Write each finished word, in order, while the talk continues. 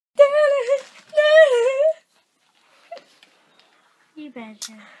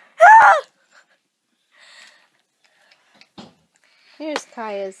badger. Here's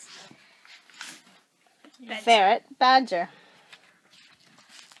Kaiya's ferret badger.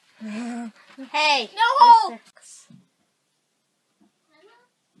 Hey! No!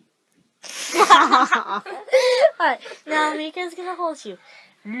 Alright, now Mika's gonna hold you.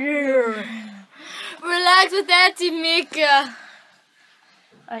 Relax with Auntie Mika.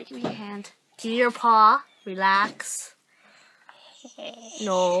 Alright, give me your hand. Give me your paw. Relax.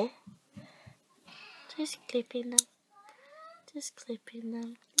 No. Just clipping them. Just clipping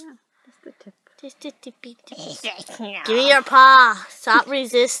them. Yeah, that's the tip. Just a tippy tippy. Give me your paw. Stop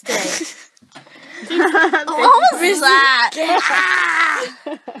resisting. What was that?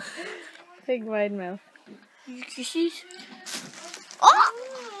 Big wide mouth. Kisses. Oh!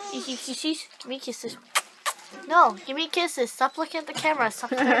 Kisses. Give me kisses. No, give me kisses. Stop looking at the camera. Stop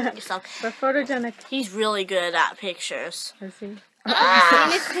flirting yourself. But photogenic. He's really good at pictures. Is he?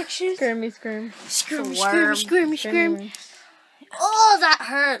 Seen his pictures? Scrimmy scrim. Scream. Oh, that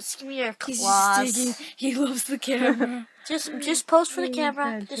hurts. Give me your claws. He loves the camera. Just pose for the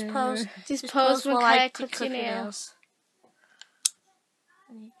camera. Just pose. Just pose when while I Kaiya clips your nails.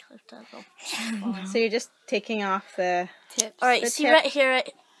 And you clip that little. So you're just taking off the Tips. Alright, The see tip. right here,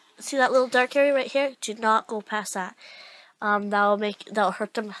 right? See that little dark area right here? Do not go past that. That'll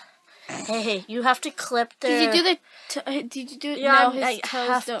hurt them. Hey, you have to clip their... Did you do did you do Yeah, no, his I toes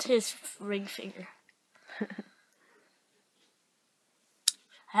have don't. his ring finger.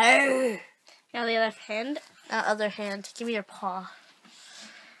 Hey! Now the left hand. Other hand. Give me your paw.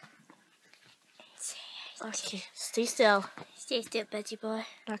 Okay, stay still. Stay still, Betty boy.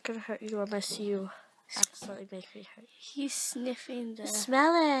 Not gonna hurt you unless you accidentally make me hurt you. He's sniffing the...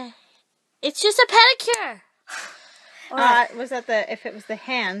 Smell it. It's just a pedicure. was that if it was the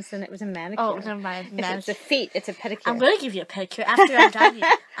hands, then it was a manicure. Oh, never mind. If it's the feet, it's a pedicure. I'm gonna give you a pedicure after I'm done.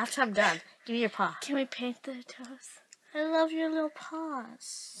 After I'm done, give me your paw. Can we paint the toes? I love your little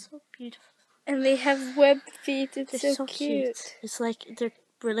paws. So beautiful. And they have webbed feet. It's They're so cute. It's like they're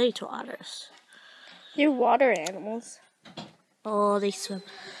related to otters. You're water animals. Oh, they swim.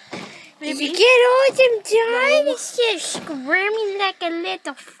 Did you get all them done? It's just squirming like a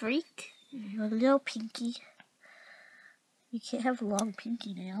little freak. Your little pinky. You can't have a long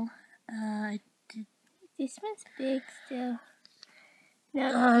pinky nail. This one's big still.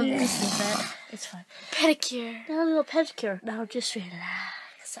 No, This is it. It's fine. pedicure. Now a little pedicure. Now just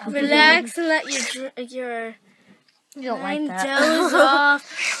relax. Relax and let your You don't like that. doze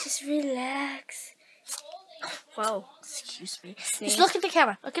off. Just relax. Whoa. Excuse me. Just look at the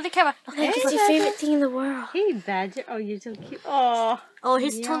camera. Look at the camera. It's your favorite thing in the world. Hey, badger. Oh, you're so cute. Oh. Oh,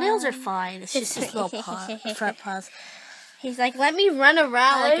 his toenails are fine. It's just his little front paws. He's like, let me run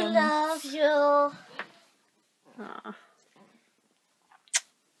around like I a... love you. Aw.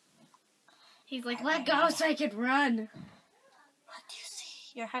 He's like, let go so I can run. What do you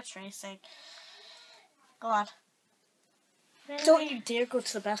see? Your heart's racing. Go on. Don't you dare go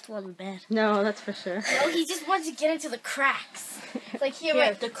to the best one in the bed. No, that's for sure. No, he just wants to get into the cracks. It's like, here,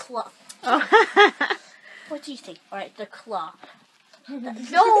 Here, the claw. Oh. What do you think? All right, the claw. No,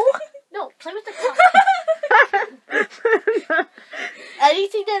 play with the claw.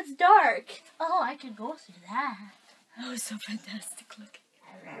 Anything that's dark. Oh, I can go through that. Oh, so fantastic looking.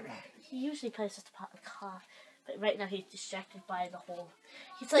 He usually plays with the claw, but right now he's distracted by the whole.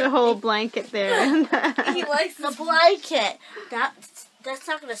 He's like The whole blanket there. He likes the blanket. That's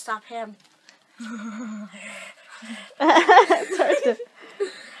not gonna stop him. It's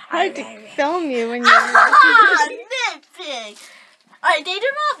hard to film you when you're... Nitpick. Alright, they do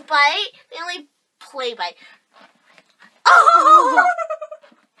not bite. They only play bite. Oh!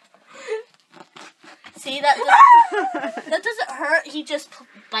 See, that doesn't hurt. He just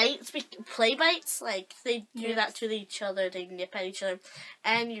bites, play bites. Like, they do that to each other. They nip at each other.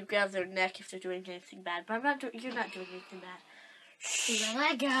 And you grab their neck if they're doing anything bad. But you're not doing anything bad. He's like,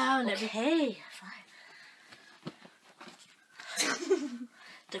 let go. Okay, fine.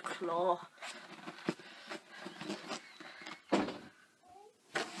 The claw.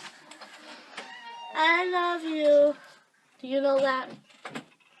 I love you. Do you know that?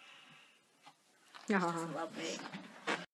 Aw. Love me.